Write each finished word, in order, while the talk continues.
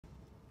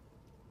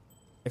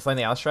Explain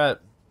the strat.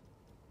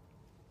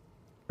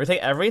 We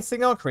take every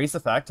single increase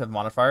effect of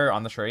modifier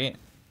on the trait.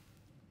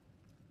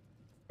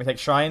 We take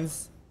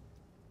shrines,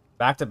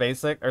 back to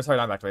basic, or sorry,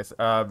 not back to basic,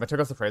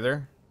 Meticulous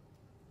Appraiser.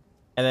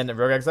 And then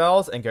Rogue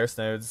Exiles and Ghost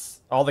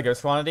Nodes. All the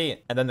ghost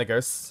quantity, and then the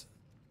ghost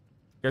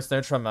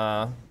nodes from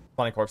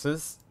spawning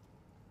corpses.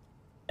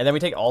 And then we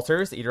take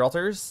altars, Eater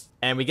altars,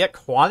 and we get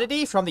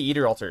quantity from the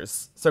Eater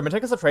altars. So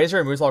Meticulous Appraiser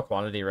removes all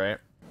quantity, right?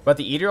 But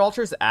the Eater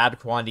altars add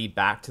quantity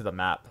back to the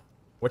map,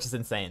 which is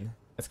insane.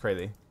 It's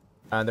crazy.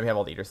 And then we have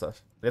all the Eater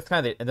stuff. That's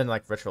kind of and then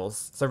like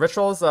rituals. So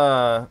rituals,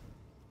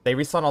 they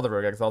respawn all the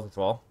Rogue Exiles as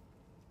well.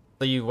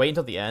 So you wait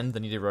until the end,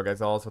 then you do Rogue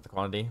Exiles with the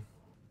quantity.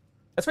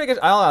 That's pretty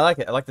good. I like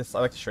it. I like this. I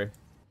like this tree.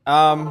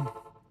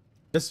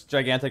 Just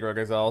gigantic Rogue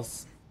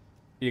Exiles.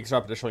 You can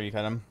drop additional unique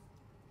item.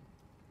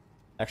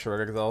 Extra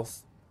Rogue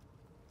Exiles.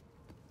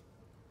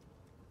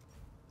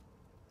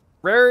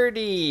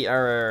 Rarity!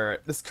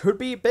 This could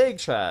be big,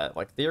 chat.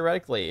 Like,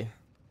 theoretically.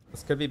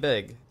 This could be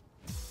big.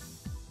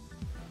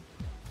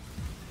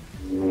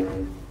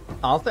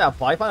 Honestly, I'll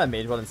probably find a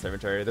mage one in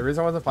Cemetery. The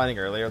reason I wasn't finding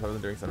earlier was I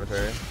wasn't doing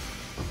Cemetery.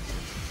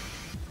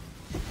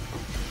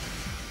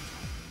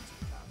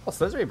 Oh,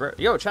 Slizery, bro.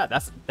 Yo, chat,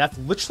 that's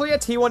literally a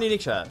T1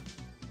 unique, chat.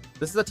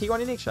 This is a T1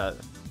 unique, chat.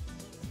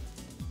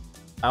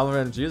 I don't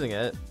know if I'm using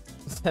it.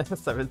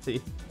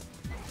 70.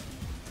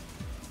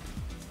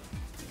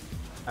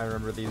 I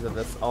remember these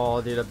Abyss.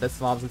 Oh, dude, Abyss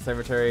mobs in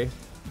Cemetery.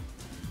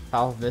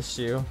 How I've missed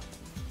you.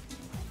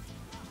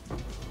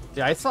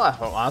 Yeah, I saw at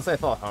home. Honestly, I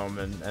saw at home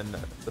and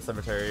the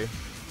Cemetery.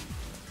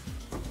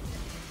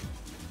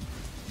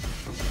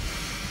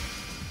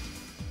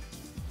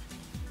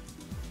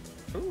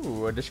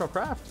 Ooh, additional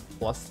craft.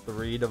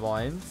 +3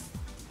 divines.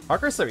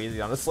 Parker's so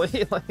easy,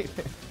 honestly. Like,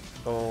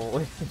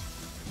 holy.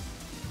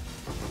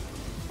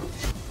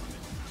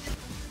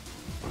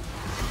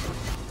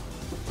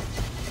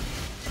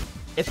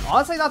 It's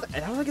honestly not. I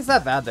don't think it's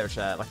that bad though,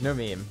 chat. Like, no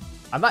meme.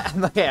 I'm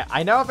not. Yeah,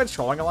 I know I've been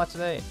trolling a lot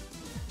today.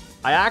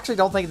 I actually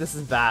don't think this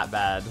is that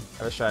bad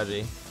of a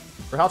strategy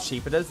for how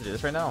cheap it is to do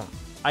this right now.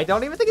 I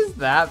don't even think it's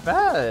that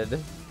bad.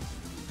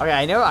 Okay,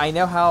 I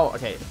know how.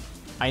 Okay,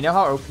 I know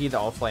how OP the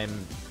All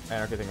Flame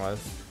Anarchy thing was.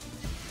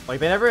 Like,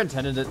 they never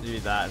intended it to be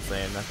that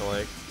insane. I feel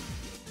like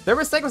their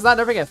mistake was not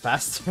nerfing it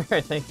faster. I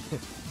think.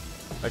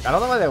 Like, I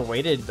don't know why they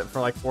waited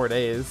for like 4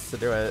 days to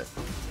do it.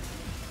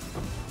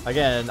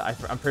 Again,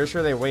 I'm pretty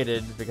sure they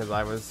waited because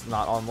I was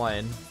not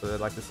online, so they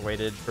like just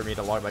waited for me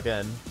to log back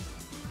in.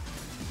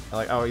 They're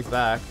like, oh, he's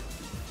back.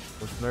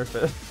 Let's nerf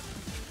it.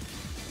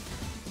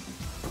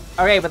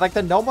 Okay, but like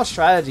the normal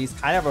strategy is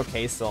kind of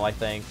okay still, I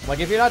think. Like,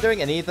 if you're not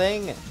doing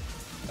anything,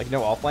 like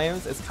no all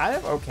flames, it's kind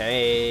of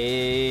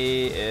okay-ish.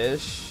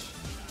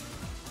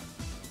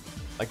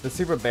 Like the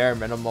super bare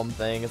minimum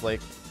thing is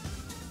like,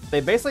 they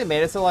basically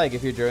made it so like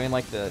if you're doing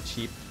like the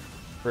cheap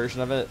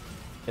version of it,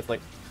 it's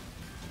like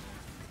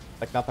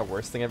not the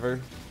worst thing ever.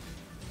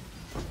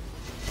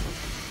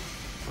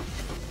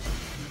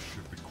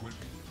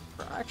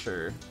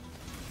 Fracture.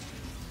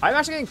 I'm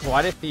actually getting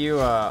quite a few,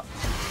 I'm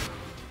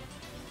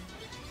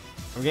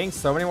getting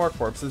so many more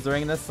corpses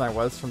during this than I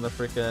was from the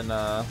freaking,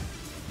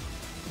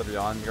 the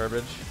Beyond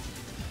garbage.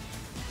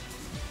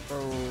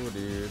 Oh,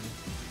 dude.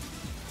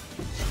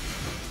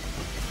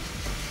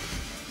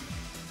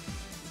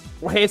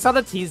 Wait, it's not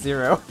a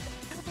T0.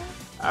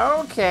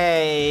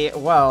 Okay,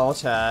 well,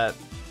 chat.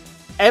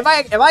 Am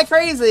I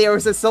crazy or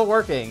is it still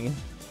working?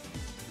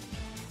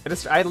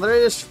 I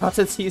literally just dropped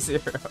a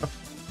T0.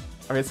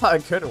 I mean, it's not a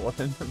good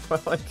one,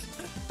 but like...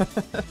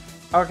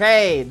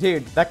 Okay,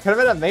 dude, that could have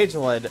been a mage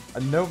one.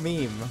 No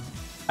meme.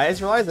 I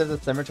just realized there's a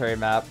cemetery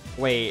map.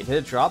 Wait, did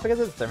it drop because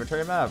it's a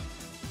cemetery map?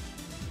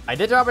 I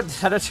did drop a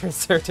Predator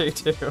cemetery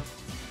too.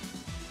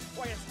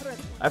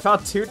 I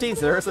found 2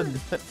 T0s and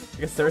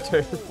a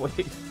cemetery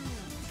fleet.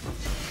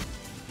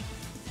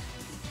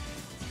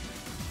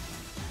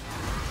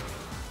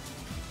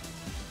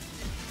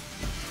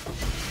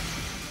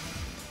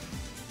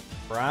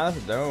 Brass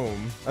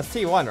Dome. That's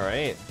T1,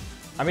 right?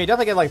 I mean, you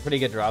definitely get like pretty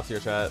good drops here,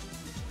 chat.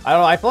 I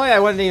don't know, I feel like I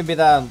wouldn't even be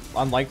that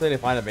unlikely to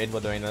find a mage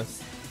while doing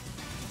this.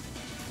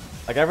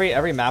 Like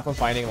every map I'm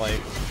finding like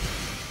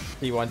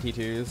T1,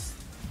 T2s.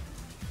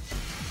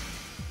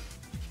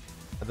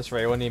 At this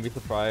rate, I wouldn't even be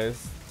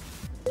surprised.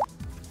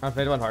 I've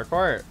made one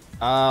hardcore?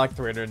 Like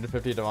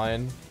 350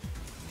 divine.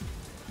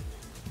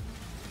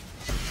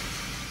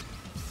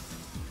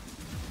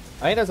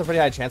 I think there's a pretty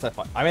high chance I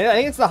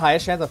think it's the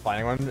highest chance of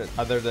finding one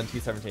other than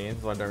T17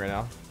 is what I'm doing right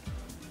now.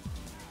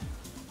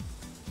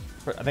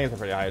 I think it's a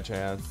pretty high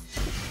chance.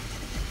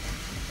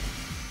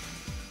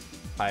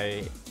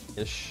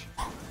 High-ish.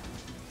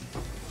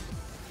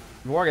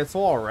 Morgan, it's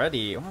full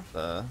already. What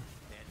the?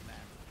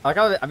 Like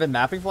I've been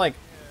mapping for like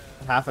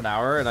half an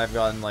hour and I've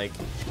gotten like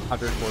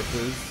 100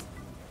 corpses.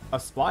 A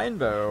spine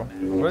bow.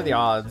 What are the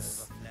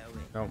odds?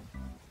 Nope.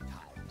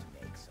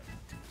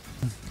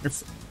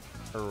 It's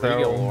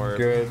so orb.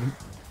 Good.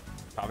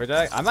 Coffee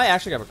deck? I might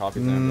actually have a coffee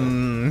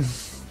soon.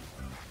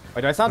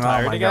 Wait, do I sound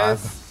tired, you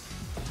guys? God.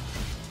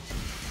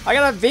 I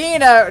got a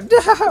bean out!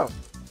 No!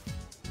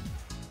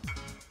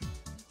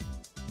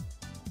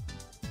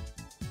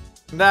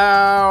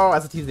 No!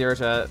 That's a T0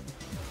 chat.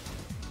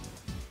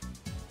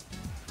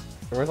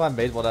 Where's my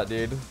baseball at,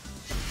 dude?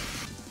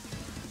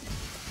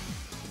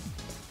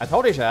 I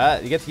told you,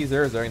 chat. You get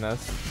T0s during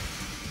this.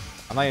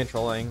 I'm not even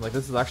trolling. Like,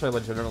 this is actually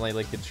legitimately,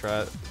 like, good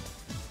strat.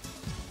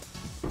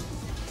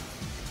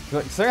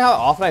 Considering how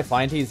often I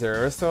find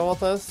T0s still with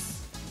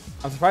this,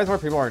 I'm surprised more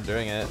people aren't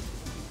doing it.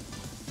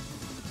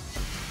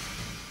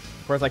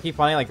 Of course, I keep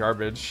finding, like,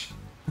 garbage.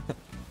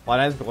 Light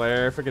Eyes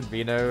Glare, freaking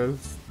Vinos.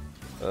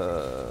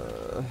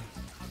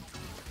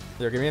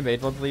 Here, give me a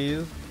mage one,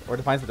 please. Or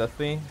Defiance of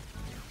Destiny.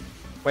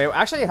 Wait,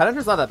 actually,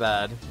 Headhunter's not that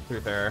bad, to be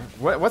fair.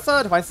 What's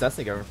Defiance of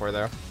Destiny going for,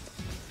 though?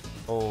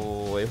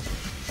 Holy.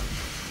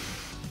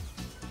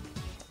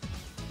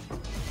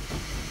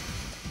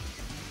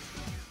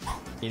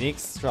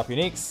 Uniques, drop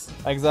uniques.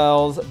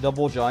 Exiles,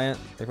 double giant.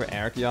 They put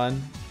Anarchy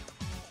on.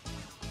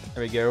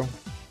 There we go.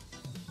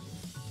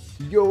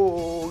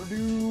 Yo,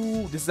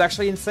 dude, this is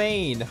actually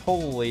insane.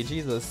 Holy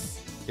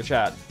Jesus. Good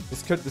chat.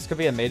 This could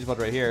be a mage build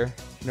right here.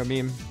 No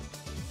meme.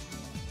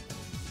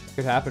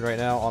 Could happen right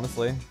now,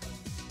 honestly.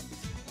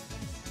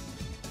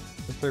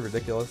 It's pretty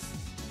ridiculous.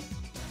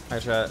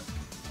 Alright, chat.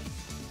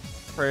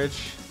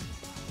 Fridge.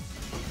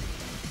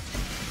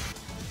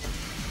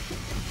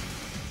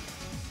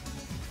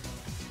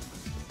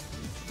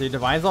 The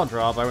divines don't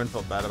drop. I wouldn't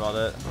feel bad about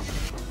it.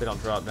 They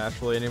don't drop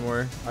naturally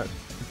anymore. I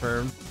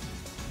confirmed.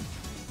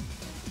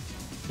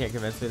 Can't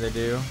convince me they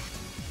do.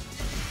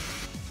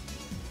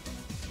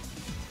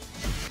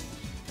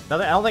 I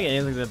don't think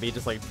anything's gonna be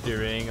just like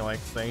doing like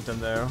Sanctum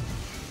though.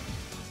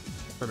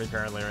 For me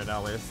currently, right now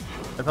at least.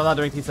 If I'm not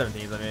doing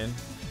T17s, I mean.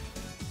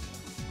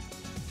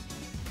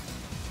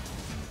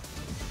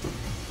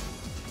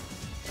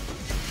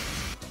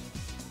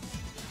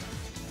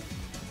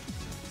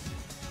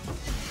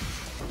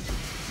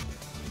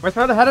 Where's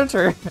the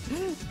Headhunter?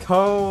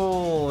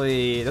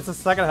 Holy, that's the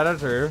second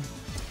Headhunter.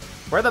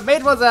 Where the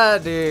mage was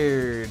at,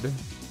 dude?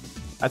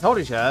 I told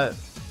you, chat.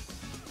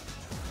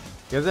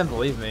 You guys didn't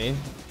believe me.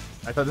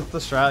 I thought this is the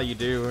strat you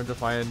do to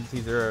find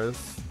T0s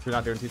if you're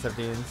not doing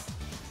T17s.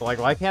 But like,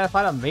 why can't I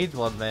find a mage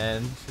blood,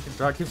 man? She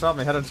can keep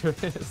dropping my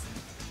Headhunters.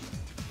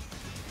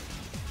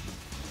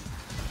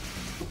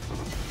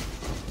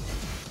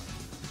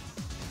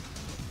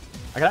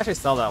 I can actually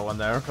sell that one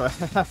though,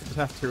 because I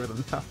have two of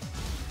them now.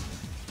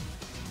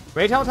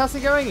 Rage Helmet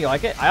testing going? You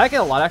like it? I like it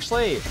a lot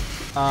actually.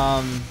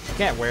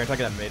 Can't wear until I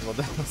get a mage build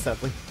though,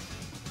 sadly.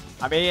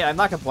 I mean, I'm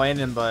not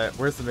complaining, but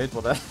where's the mage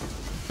build at?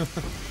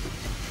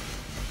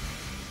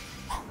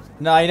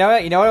 No, you know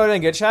what? You know what would have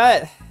been good,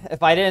 chat?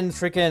 If I didn't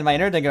freaking my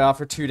internet didn't go off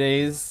for 2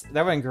 days,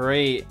 that would have been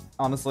great.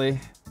 Honestly,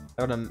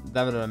 that would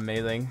have been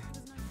amazing.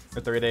 For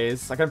 3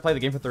 days, I couldn't play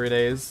the game for 3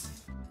 days.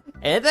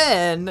 And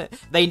then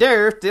they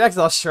nerfed the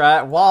Exile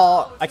strat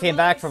while I came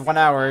back for 1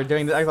 hour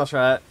doing the Exile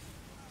strat.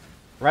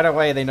 Right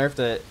away, they nerfed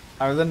it.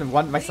 I was in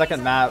my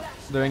second map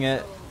doing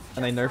it,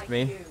 and they nerfed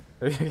me.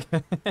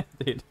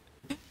 Dude,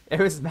 it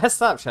was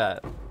messed up,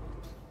 chat.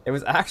 It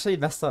was actually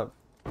messed up.